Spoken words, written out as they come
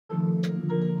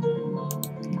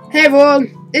Hey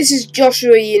everyone, this is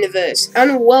Joshua Universe,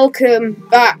 and welcome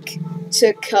back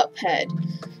to Cuphead.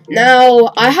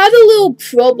 Now, I had a little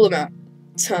problem at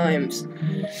times,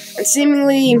 and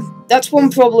seemingly that's one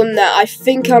problem that I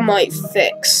think I might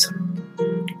fix,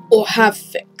 or have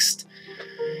fixed.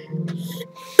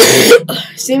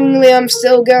 Seemingly I'm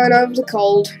still going over the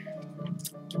cold.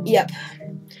 Yep.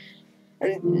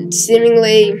 And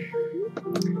seemingly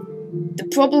the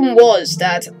problem was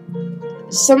that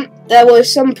there were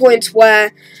some points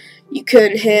where you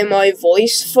couldn't hear my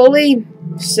voice fully,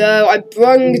 so I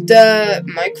brung the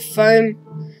microphone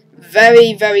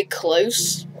very, very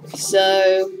close,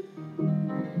 so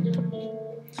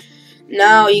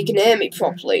now you can hear me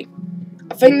properly.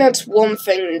 I think that's one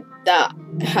thing that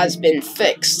has been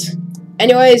fixed.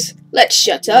 Anyways, let's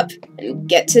shut up and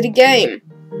get to the game.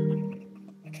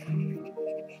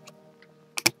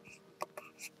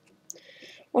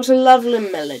 What a lovely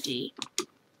melody.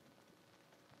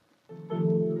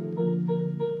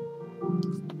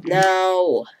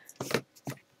 Now,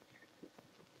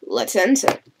 let's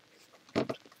enter.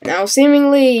 Now,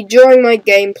 seemingly, during my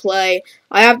gameplay,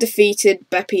 I have defeated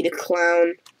Beppy the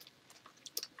Clown.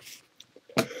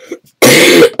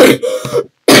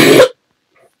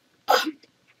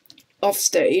 Off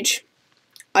stage.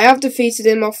 I have defeated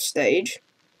him off stage.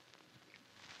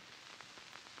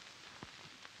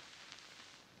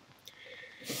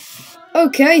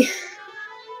 Okay.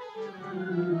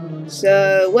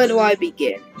 So, where do I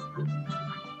begin?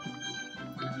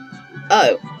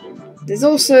 Oh, there's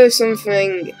also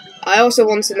something I also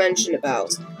want to mention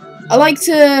about. I like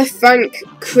to thank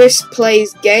Chris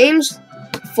Plays Games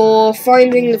for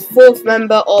finding the 4th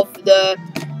member of the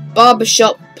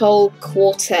Barbershop Pole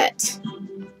Quartet.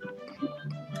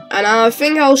 And I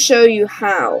think I'll show you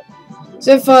how.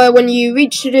 So when you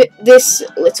reach this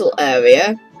little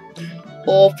area,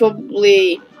 or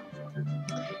probably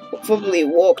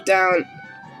walk down.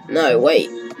 No, wait,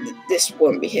 this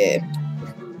won't be here.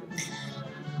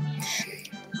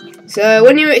 So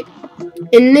when you're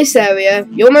in this area,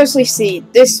 you'll mostly see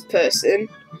this person.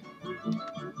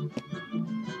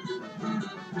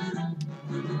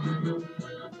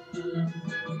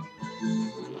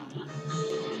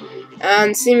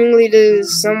 And seemingly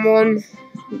there's someone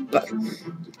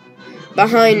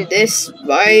behind this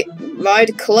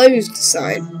ride closed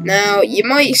sign. Now, you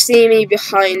might see me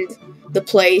behind the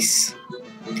place.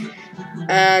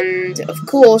 And, of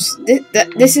course,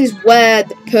 this is where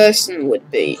the person would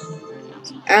be.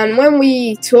 And when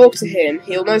we talk to him,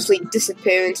 he'll mostly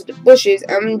disappear into the bushes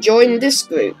and join this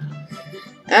group.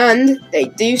 And they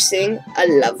do sing a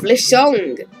lovely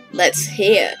song. Let's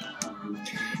hear.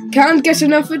 Can't get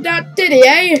enough of that ditty,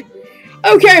 eh?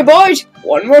 Okay, boys,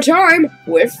 one more time.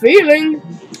 We're feeling.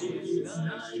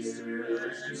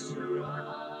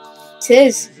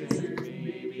 'Tis.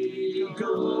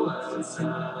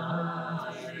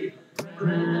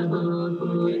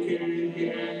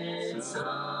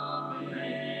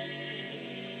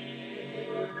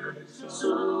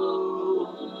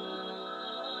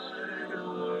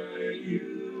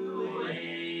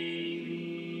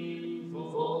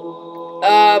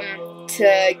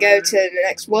 To go to the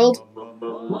next world.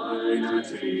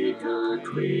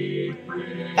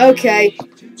 Okay.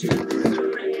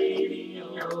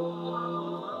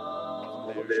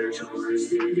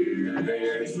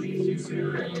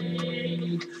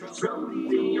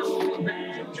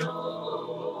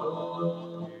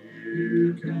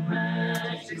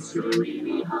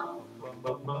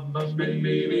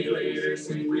 Maybe later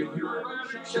sing with your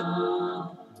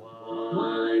shop.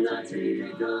 Why not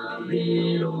take a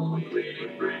little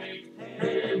quick break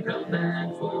and come back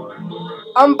for more?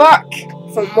 I'm back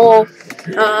for more.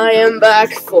 I am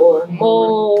back for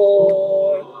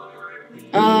more.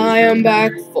 I am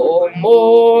back for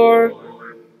more.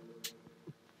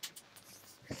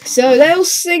 So they'll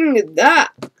sing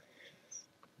that.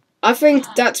 I think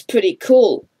that's pretty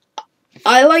cool.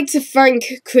 I like to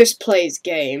thank Chris Plays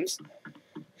Games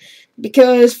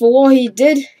because for what he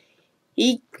did,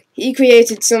 he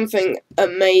created something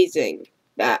amazing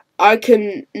that I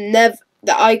could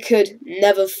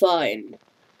never find.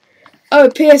 Oh,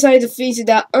 P.S. I defeated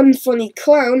that unfunny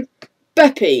clown,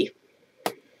 Beppy.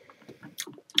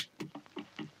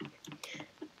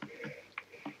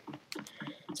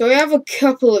 So we have a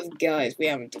couple of guys we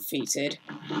haven't defeated.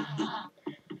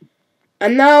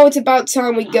 And now it's about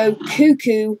time we go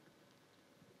cuckoo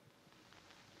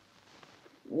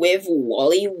with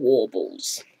Wally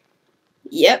Warbles.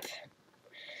 Yep.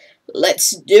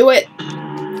 Let's do it.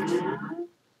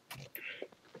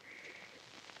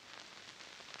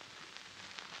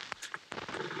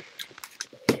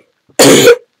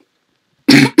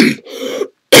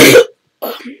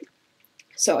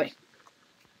 Sorry.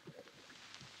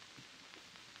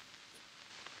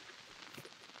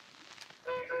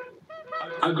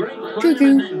 A great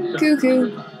Cuckoo,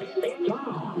 cuckoo.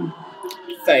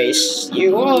 Face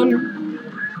you on.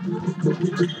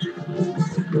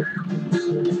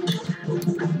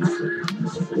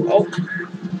 Oh.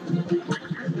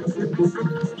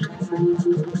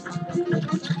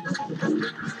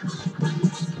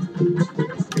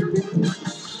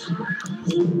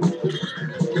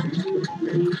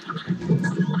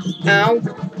 Ow.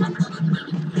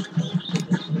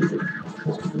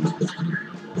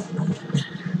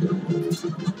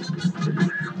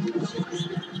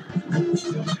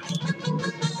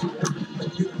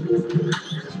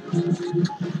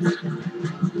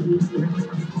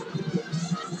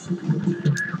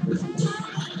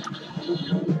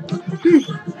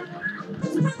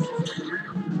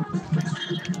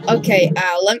 Okay,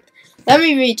 Al, let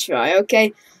me retry,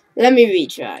 okay? Let me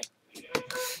retry.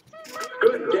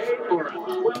 Good day for us.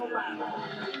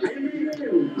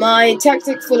 My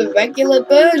tactic for the regular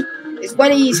bird is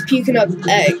when he's puking up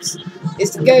eggs,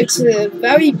 is to go to the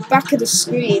very back of the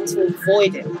screen to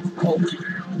avoid him. Oh.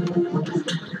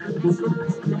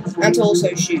 And to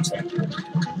also shoot him.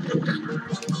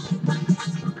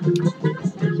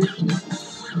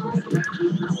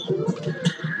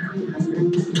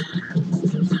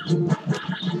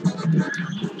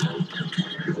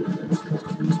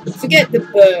 Forget the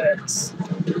birds.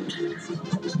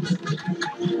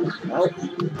 Oh.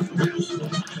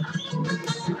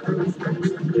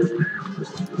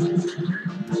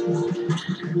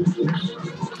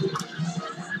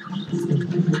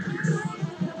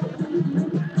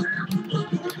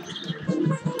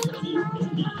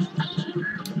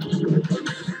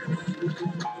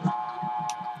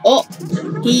 Oh,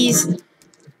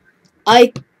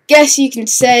 I guess you can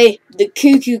say the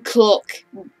cuckoo clock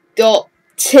got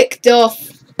ticked off.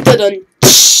 Dun.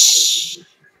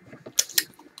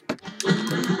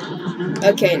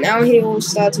 Okay, now he will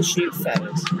start to shoot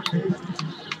feathers.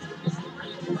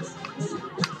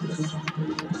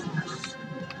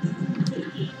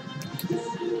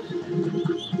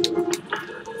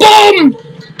 BOOM!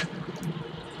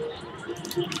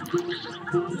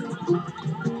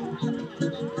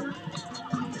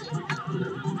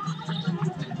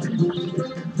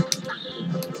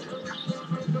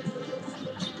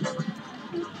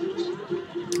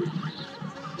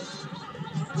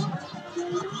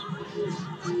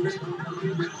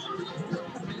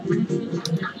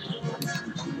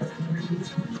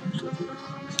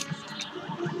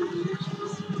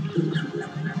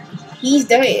 He's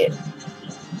dead.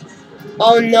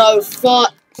 Oh no,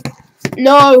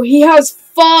 no, he has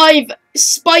 5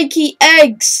 spiky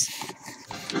eggs.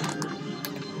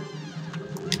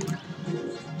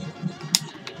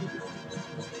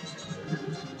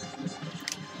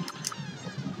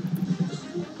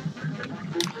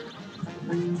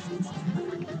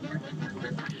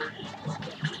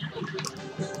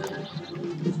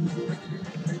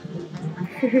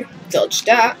 Dodge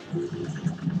that.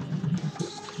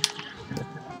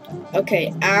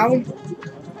 Okay, ow.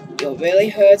 You're really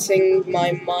hurting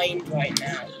my mind right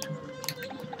now.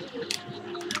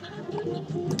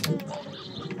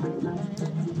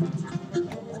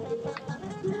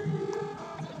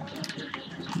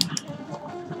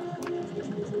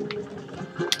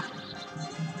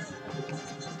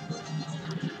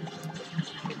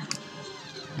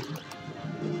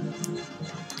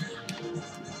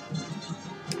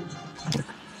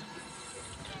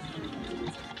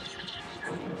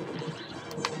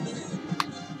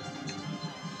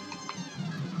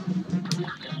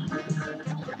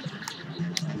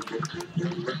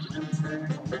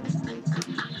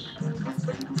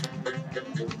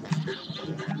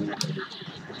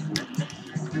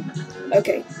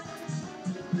 Okay.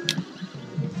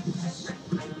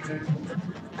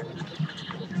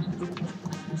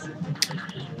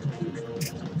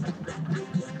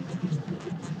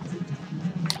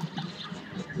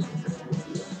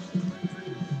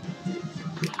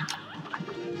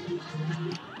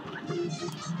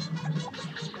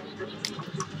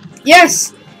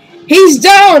 Yes! He's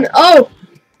down! Oh!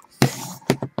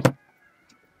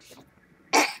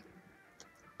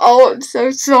 Oh, I'm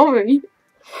so sorry.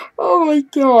 Oh my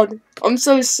god. I'm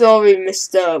so sorry,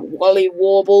 Mr. Wally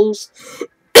Warbles.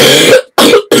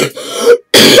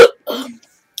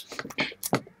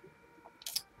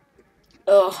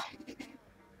 Ugh.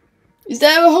 Is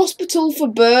there a hospital for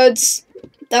birds?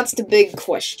 That's the big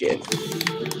question.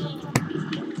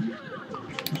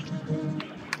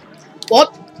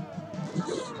 What?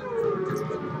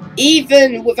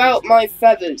 Even without my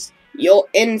feathers, you're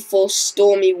in for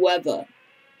stormy weather.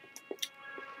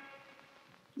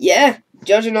 Yeah,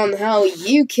 judging on how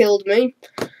you killed me,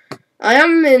 I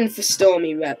am in for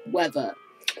stormy weather.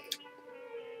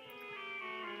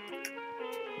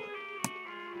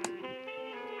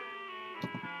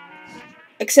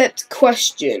 Except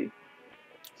question,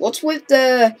 what's with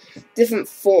the different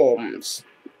forms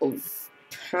of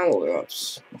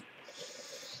power-ups?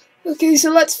 Okay,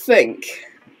 so let's think.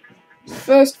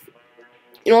 First,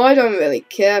 I don't really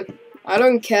care. I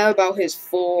don't care about his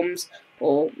forms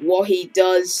or what he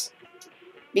does,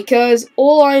 because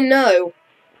all I know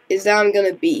is that I'm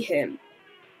gonna beat him.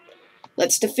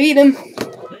 Let's defeat him.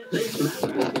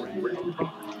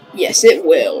 Yes, it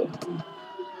will.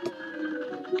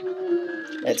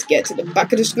 Let's get to the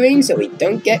back of the screen so we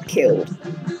don't get killed.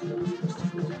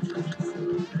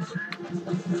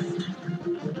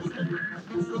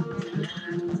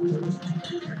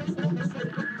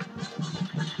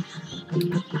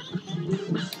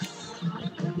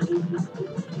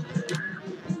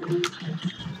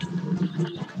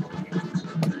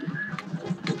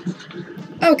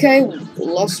 Okay,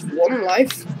 lost one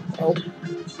life. Oh.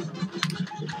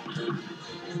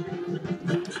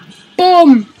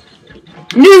 Boom!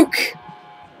 Nuke!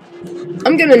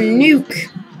 I'm gonna nuke.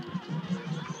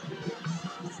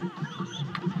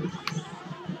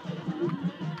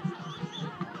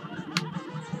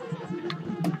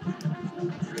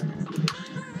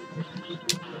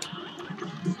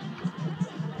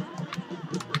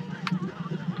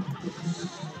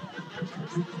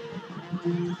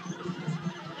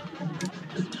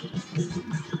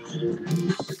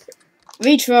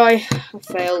 Retry. I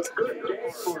failed.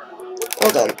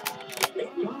 Hold on.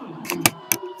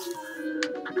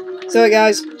 Sorry,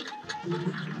 guys.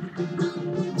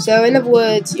 So, in other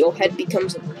words, your head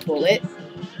becomes a bullet.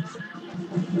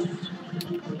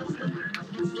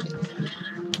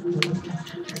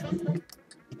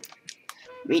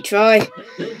 Retry.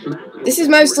 This is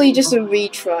mostly just a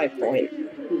retry point.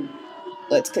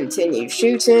 Let's continue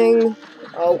shooting.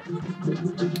 Oh.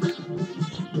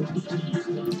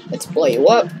 Let's blow you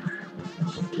up.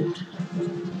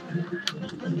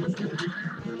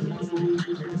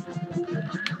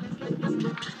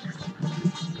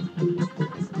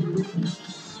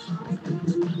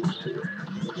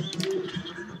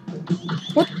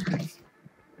 What?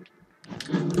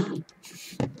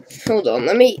 Hold on,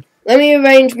 let me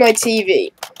arrange my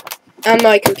TV and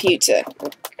my computer.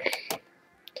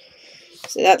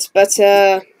 So that's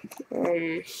better.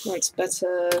 That's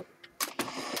better.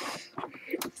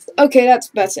 Okay, that's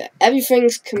better.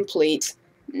 Everything's complete.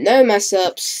 No mess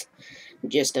ups.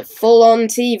 Just a full-on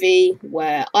TV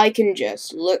where I can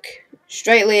just look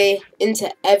straightly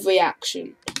into every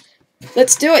action.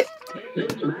 Let's do it.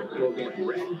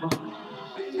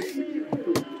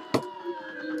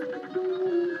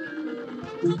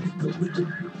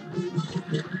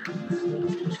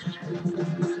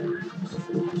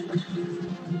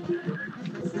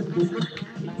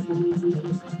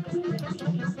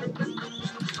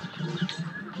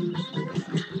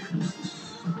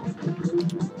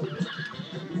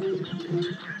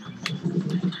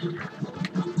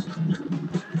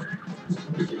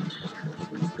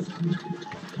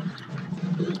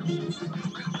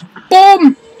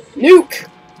 Boom! Nuke!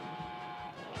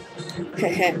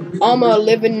 Hehe, I'm a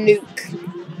living nuke.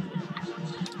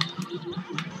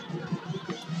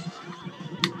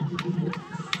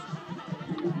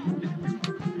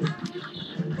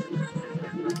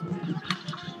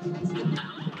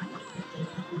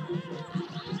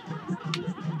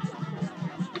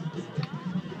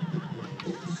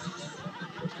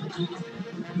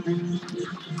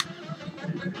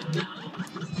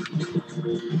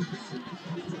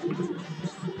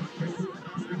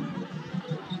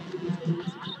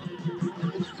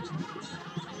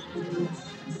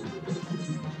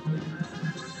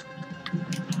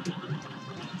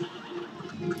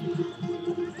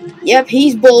 Yep,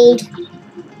 he's bald.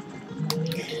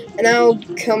 And now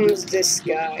comes this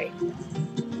guy.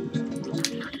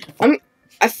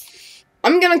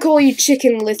 I'm gonna call you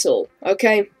Chicken Little,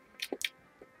 okay?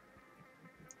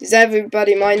 Does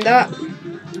everybody mind that?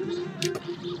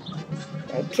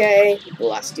 Okay,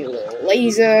 blast your little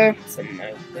laser for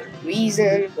no good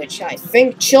reason, which I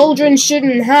think children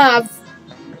shouldn't have.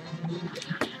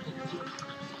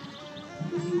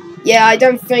 Yeah, I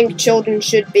don't think children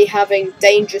should be having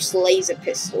dangerous laser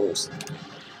pistols.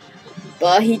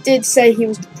 But he did say he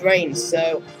was the brain,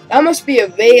 so that must be a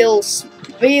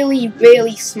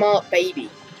really smart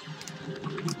baby.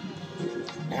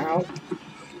 Now.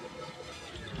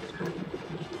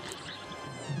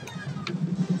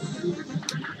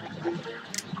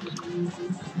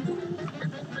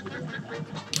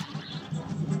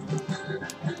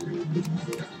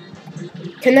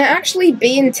 Can there actually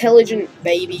be intelligent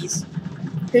babies?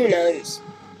 Who knows?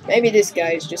 Maybe this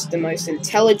guy is just the most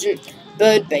intelligent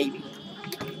bird baby.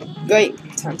 Great,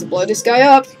 time to blow this guy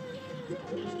up.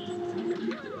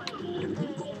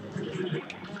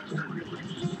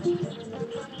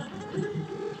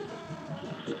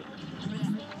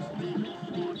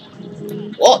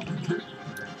 What?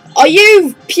 Are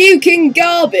you puking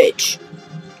garbage?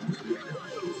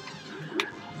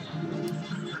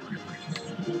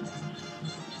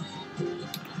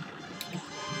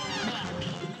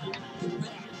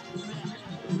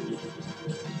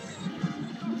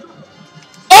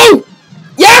 Oh!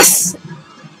 Yes!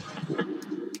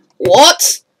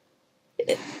 What?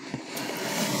 Is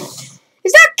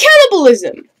that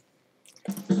cannibalism?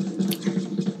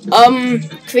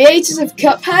 Creators of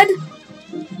Cuphead?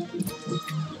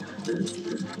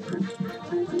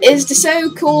 Is the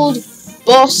so-called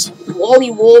boss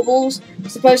Wally Warbles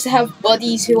supposed to have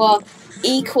buddies who are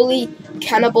equally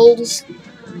cannibals?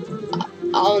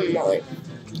 Oh no.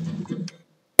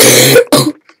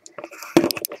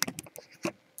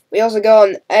 We also got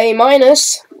an A-,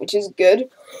 which is good.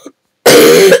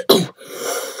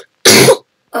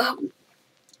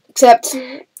 Except,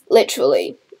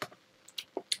 literally.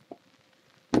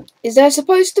 Is there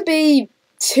supposed to be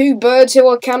 2 birds who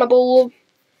are cannibal?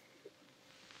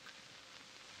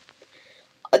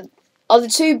 Are the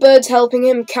 2 birds helping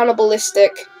him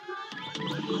cannibalistic?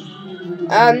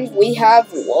 And we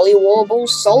have Wally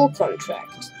Warble's soul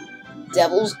contract.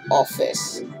 Devil's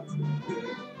Office.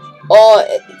 Or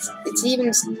it's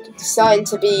even signed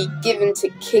to be given to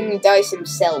King Dice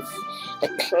himself, the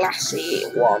classy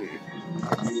one.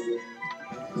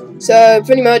 So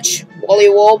pretty much, Wally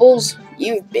Warbles,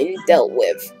 you've been dealt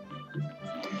with.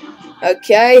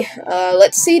 Okay,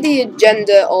 let's see the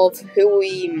agenda of who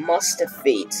we must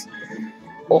defeat.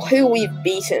 Or who we've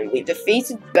beaten. We've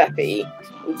defeated Beppy.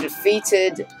 We've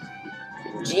defeated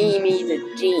Jimmy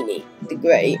the Genie. The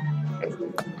Great.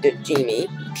 The Genie.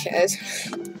 Who cares?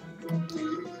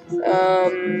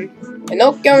 We're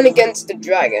not going against the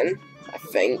dragon, I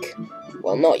think.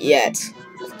 Well, not yet,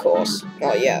 of course.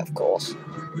 Not yet, of course.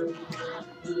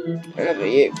 What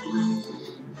about you?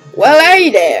 Well, hey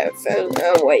there!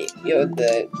 Oh, wait, you're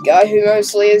the guy who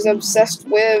mostly is obsessed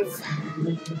with...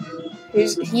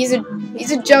 He's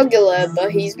a juggler,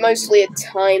 but he's mostly a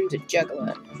timed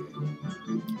juggler.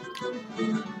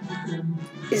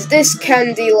 Is this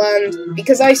Candyland?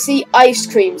 Because I see ice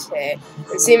creams here,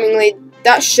 and seemingly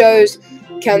that shows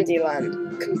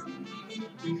Candyland.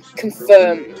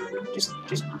 Confirmed.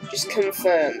 Just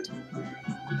confirmed.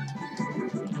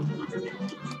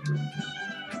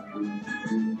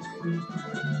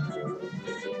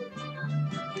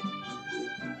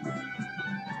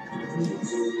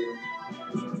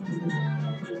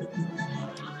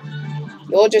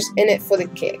 You're just in it for the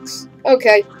kicks.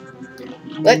 Okay.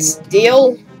 Let's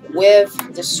deal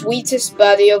with the sweetest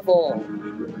baddie of all.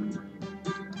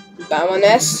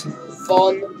 Baroness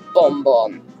Von Bon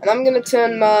Bon. And I'm gonna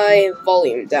turn my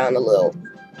volume down a little.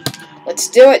 Let's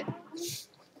do it.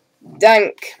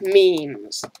 Dank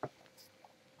memes.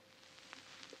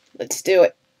 Let's do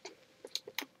it.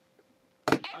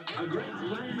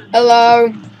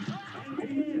 Hello.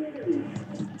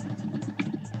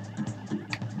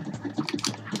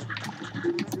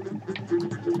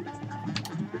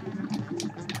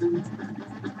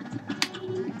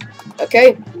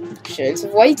 Okay, shouldn't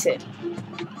have waited.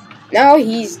 Now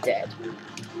he's dead.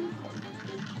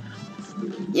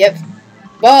 Yep.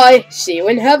 Bye. See you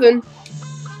in heaven.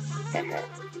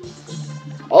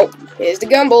 Oh, here's the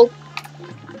gumball.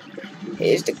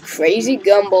 Here's the crazy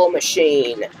gumball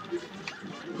machine.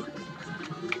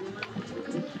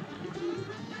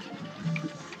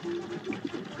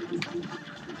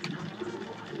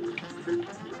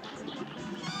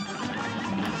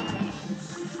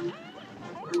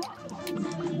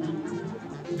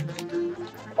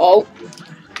 Oh.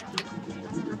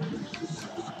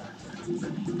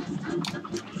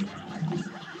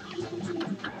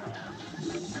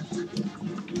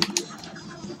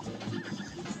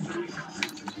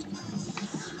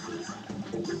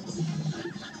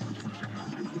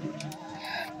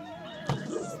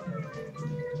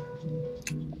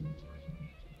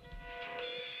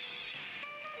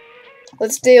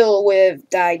 Let's deal with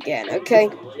that again, okay?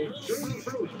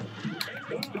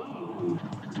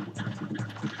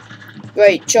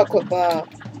 Great, chocolate bar.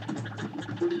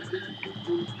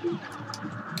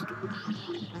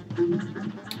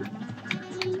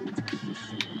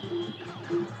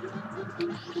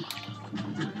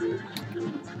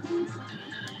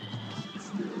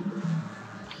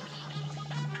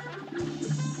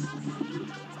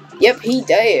 Yep, he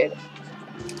did.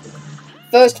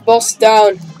 First boss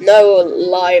down. No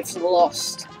lives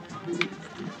lost.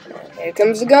 Here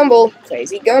comes the Gumball.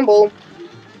 Crazy Gumball.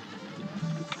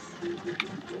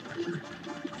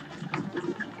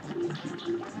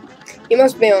 He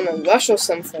must be on a rush or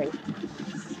something.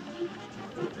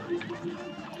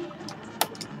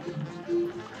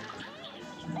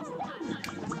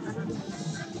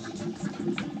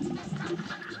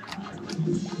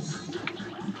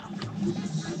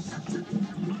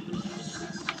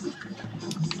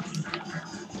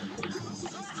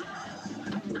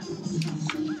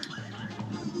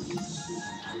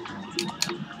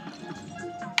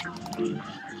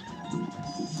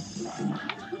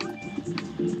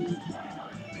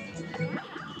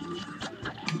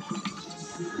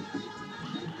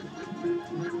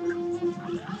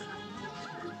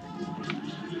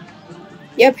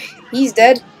 Yep, he's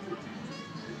dead.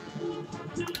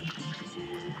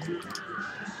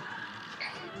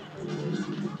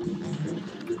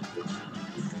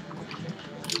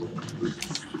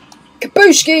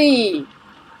 Kabushki!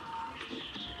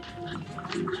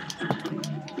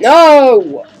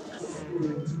 No!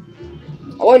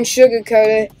 I won't sugarcoat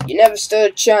it. You never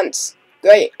stood a chance.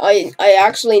 Great, I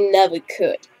actually never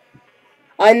could.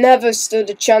 I never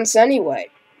stood a chance anyway.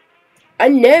 I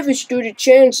never stood a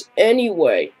chance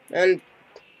anyway. And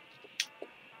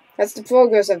that's the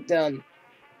progress I've done.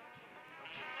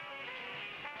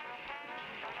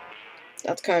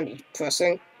 That's kind of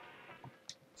depressing.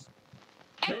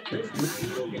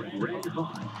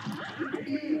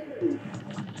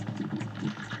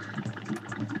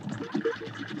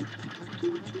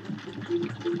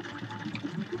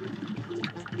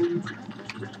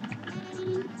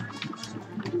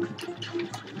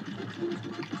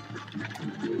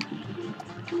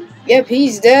 Yep,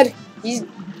 he's dead.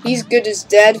 He's good as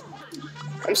dead.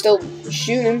 I'm still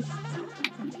shooting him.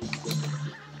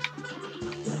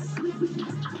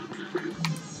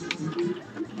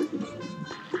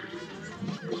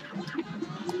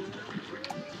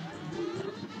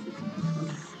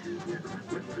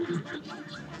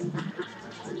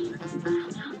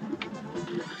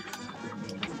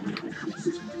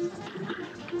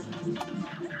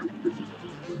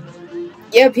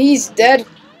 Yep, he's dead.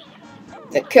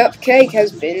 The cupcake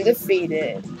has been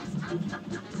defeated.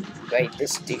 Wait,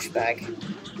 this douchebag.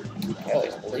 I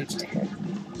always lose to him.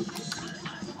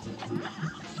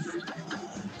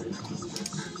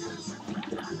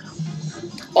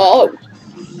 Oh!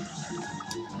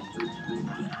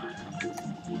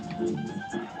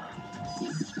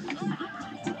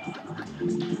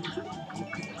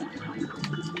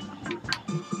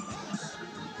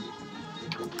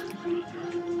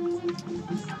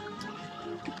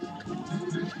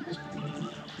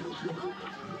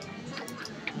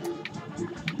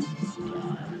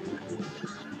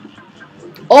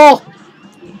 Oh!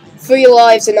 3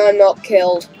 lives and I'm not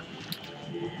killed.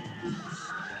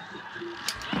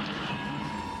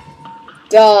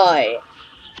 Die.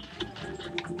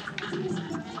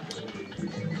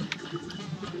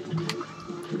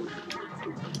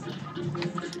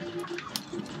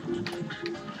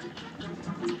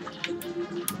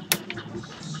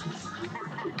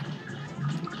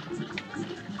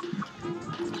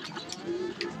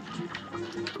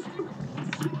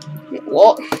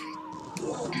 What?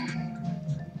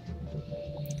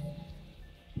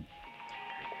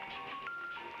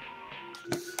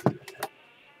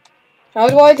 How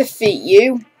do I defeat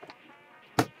you?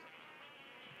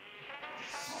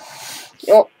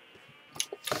 Oh.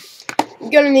 I'm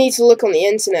gonna need to look on the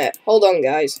internet. Hold on,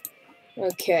 guys.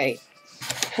 Okay.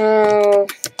 How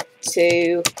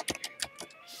to...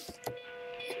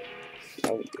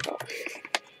 Oh, no.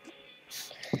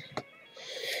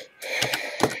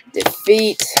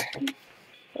 Defeat...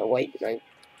 Oh, wait, no.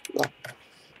 No.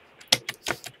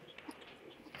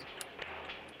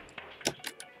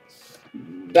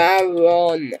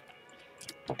 Baroness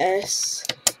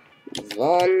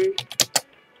Von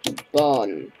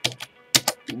Bon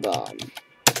Bon.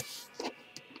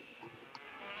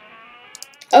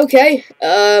 Okay,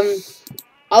 I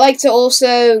like to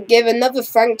also give another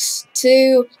thanks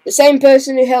to the same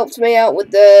person who helped me out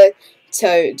with the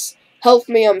toads. Help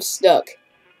me, I'm stuck.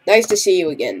 Nice to see you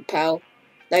again, pal.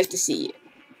 Nice to see you.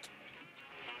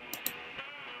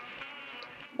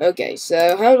 Okay,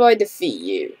 so how do I defeat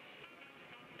you?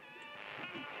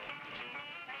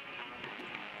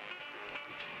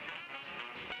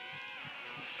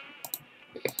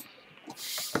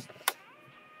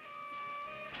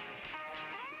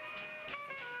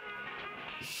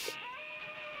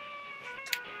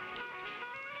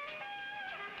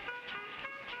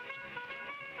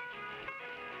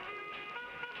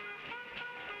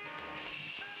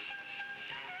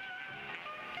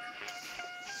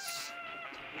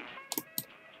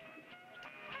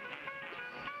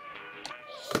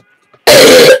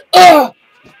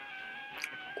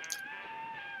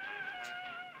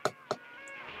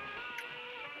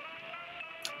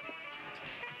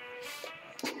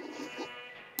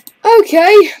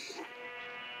 Okay.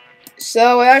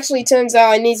 So it actually turns out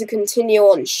I need to continue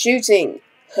on shooting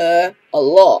her a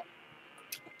lot.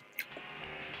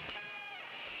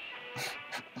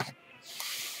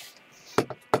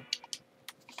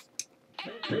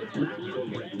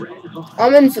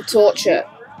 I'm in for torture.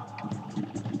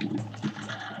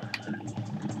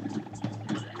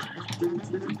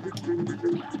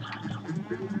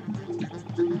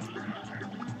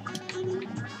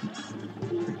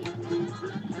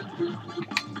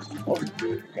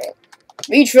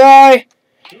 Retry!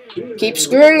 Keep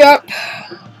screwing up!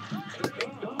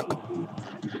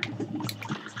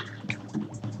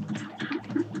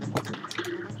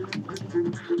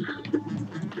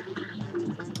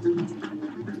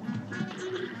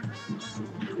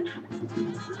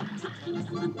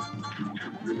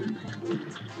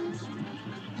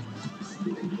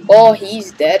 Oh,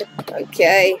 he's dead.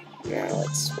 Okay, now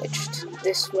let's switch to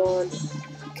this one.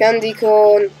 Candy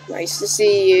corn, nice to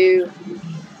see you.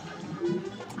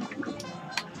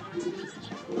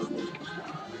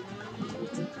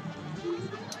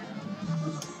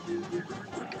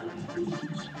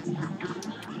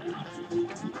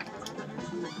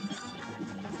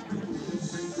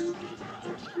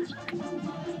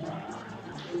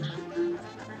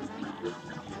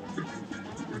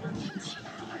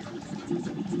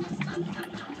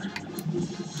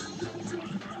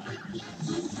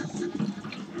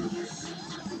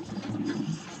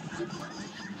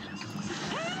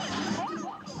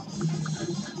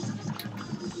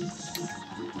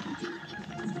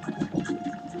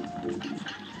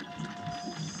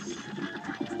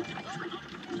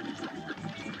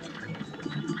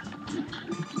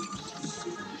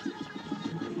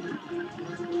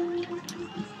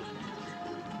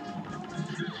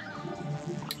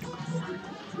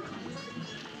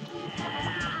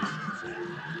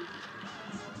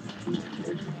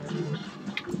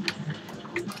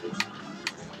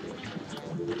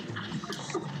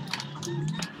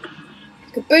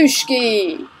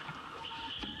 Kabushki!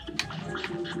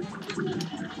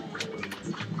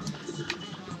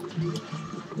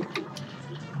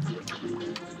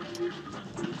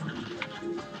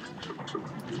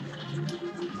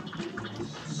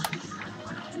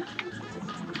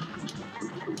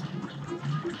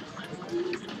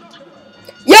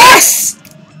 Yes!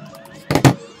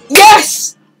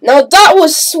 Yes! Now that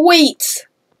was sweet!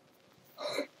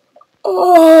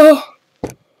 Oh!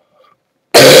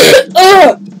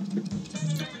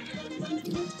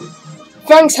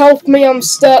 Thanks, help me, I'm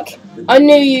stuck. I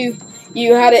knew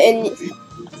you had it in.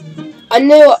 I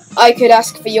knew I could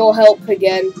ask for your help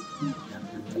again.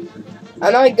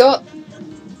 And I got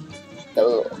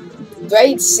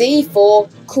grade C for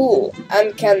cool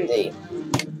and candy.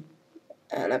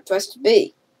 And I pressed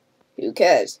B. Who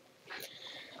cares?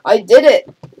 I did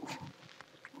it.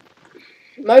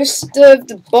 Most of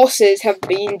the bosses have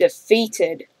been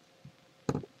defeated.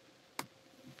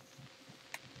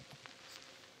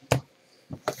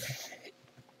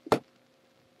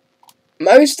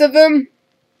 Most of them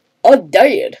are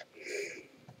dead.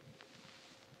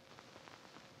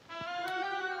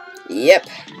 Yep.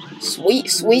 Sweet,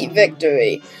 sweet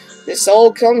victory. The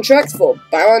sole contract for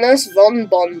Baroness Von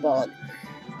Bon Bon.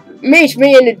 Meet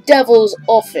me in the devil's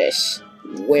office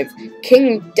with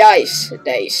King Dice,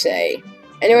 they say.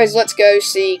 Anyways, let's go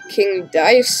see King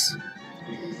Dice,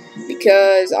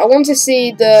 because I want to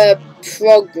see the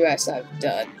progress I've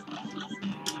done.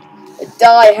 A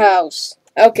dye house.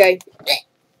 Okay.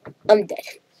 I'm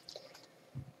dead.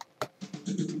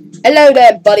 Hello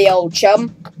there, buddy old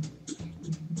chum.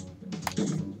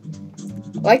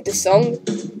 Like the song.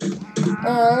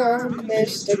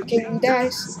 Mr. King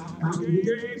Dice. I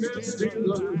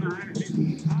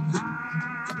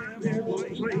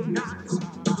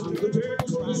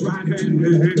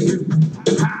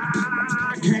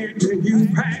can't take you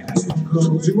back,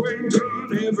 'cause you ain't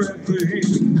done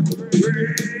everything.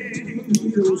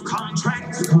 Bring those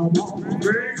contracts, come on,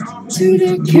 bring them to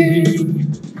the king.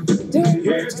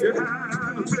 Yes, you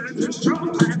have been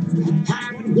distraught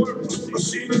and worked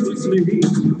seriously.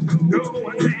 No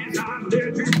one cannot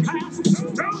let you pass.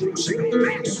 Don't you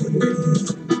mess with me.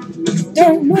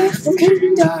 Don't mess with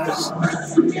King Dice.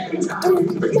 Don't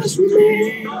mess with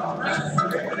me.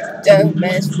 Don't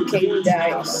mess with King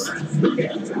Dice.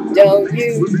 Don't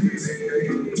you?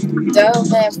 Don't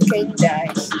mess with King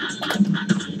Dice.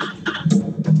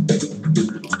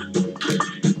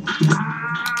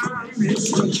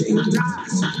 Mr. King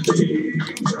Dice,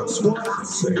 just what I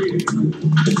say.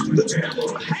 The devil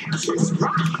has his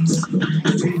rights,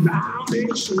 and I'll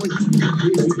make sure you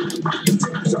pay.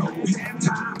 Don't have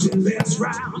time to mess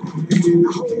around, and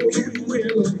I hope you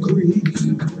will agree.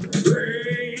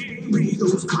 Bring me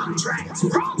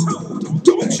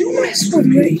mess with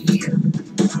me.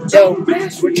 Don't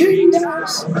mess with King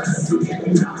Dice.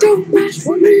 Don't mess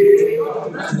with me.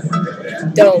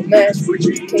 Don't mess with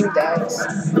King Dice.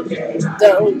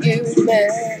 Don't you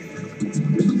mess.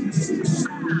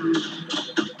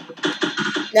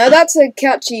 Now that's a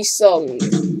catchy song.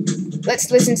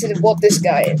 Let's listen to what this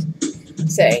guy is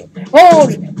saying.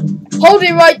 Hold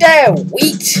it right there,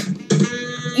 wheat.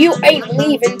 You ain't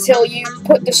leaving till you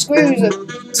put the screws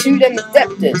to them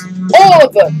adapters. All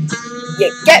of them.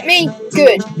 You get me?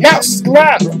 Good. Now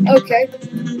slam. Okay.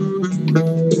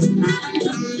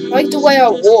 I like the way I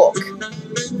walk.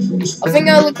 I think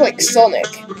I look like Sonic.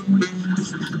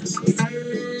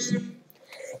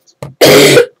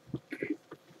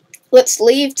 Let's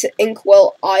leave to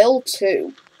Inkwell Isle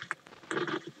 2.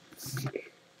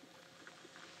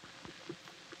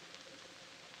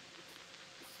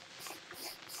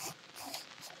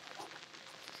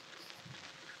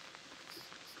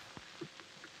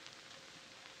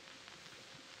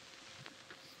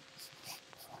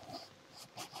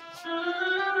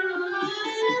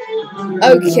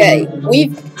 Okay,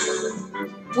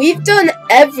 we've done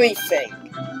everything.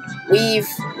 We've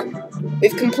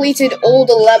completed all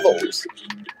the levels.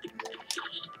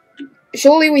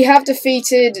 Surely we have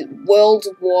defeated World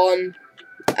 1,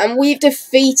 and we've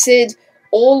defeated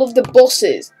all of the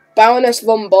bosses. Baroness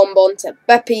Von Bon Bon to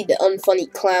Beppy the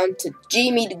Unfunny Clown to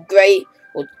Jimmy the Great,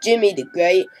 or Jimmy the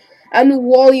Great, and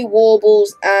Wally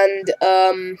Warbles and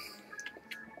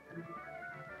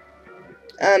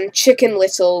Chicken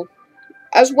Little,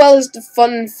 as well as the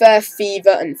Funfair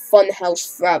Fever and Funhouse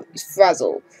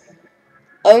Frazzle.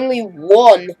 Only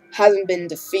one hasn't been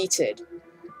defeated.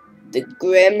 The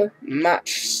Grim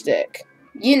Matchstick.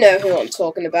 You know who I'm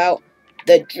talking about.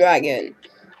 The dragon.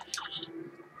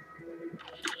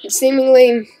 And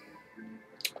seemingly,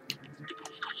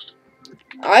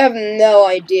 I have no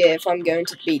idea if I'm going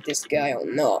to beat this guy or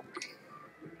not.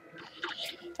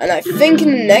 And I think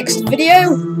in the next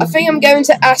video, I think I'm going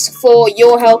to ask for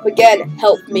your help again.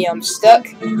 Help me, I'm stuck.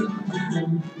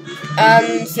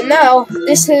 And for now,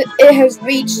 it has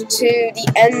reached to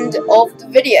the end of the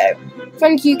video.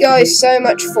 Thank you guys so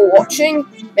much for watching.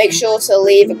 Make sure to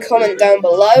leave a comment down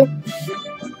below,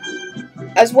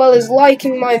 as well as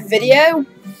liking my video,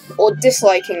 or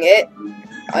disliking it,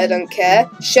 I don't care.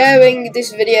 Sharing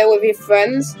this video with your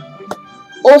friends.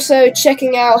 Also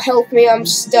checking out Help Me I'm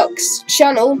Stuck's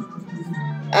channel.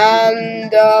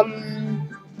 And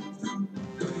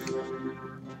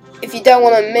if you don't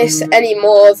want to miss any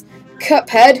more of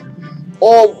Cuphead,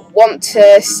 or want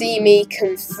to see me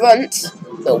confront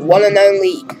the one and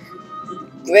only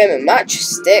Grim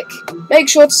Matchstick, make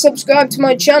sure to subscribe to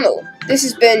my channel. This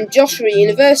has been Joshua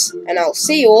Universe, and I'll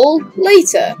see you all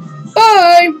later.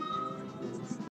 Bye!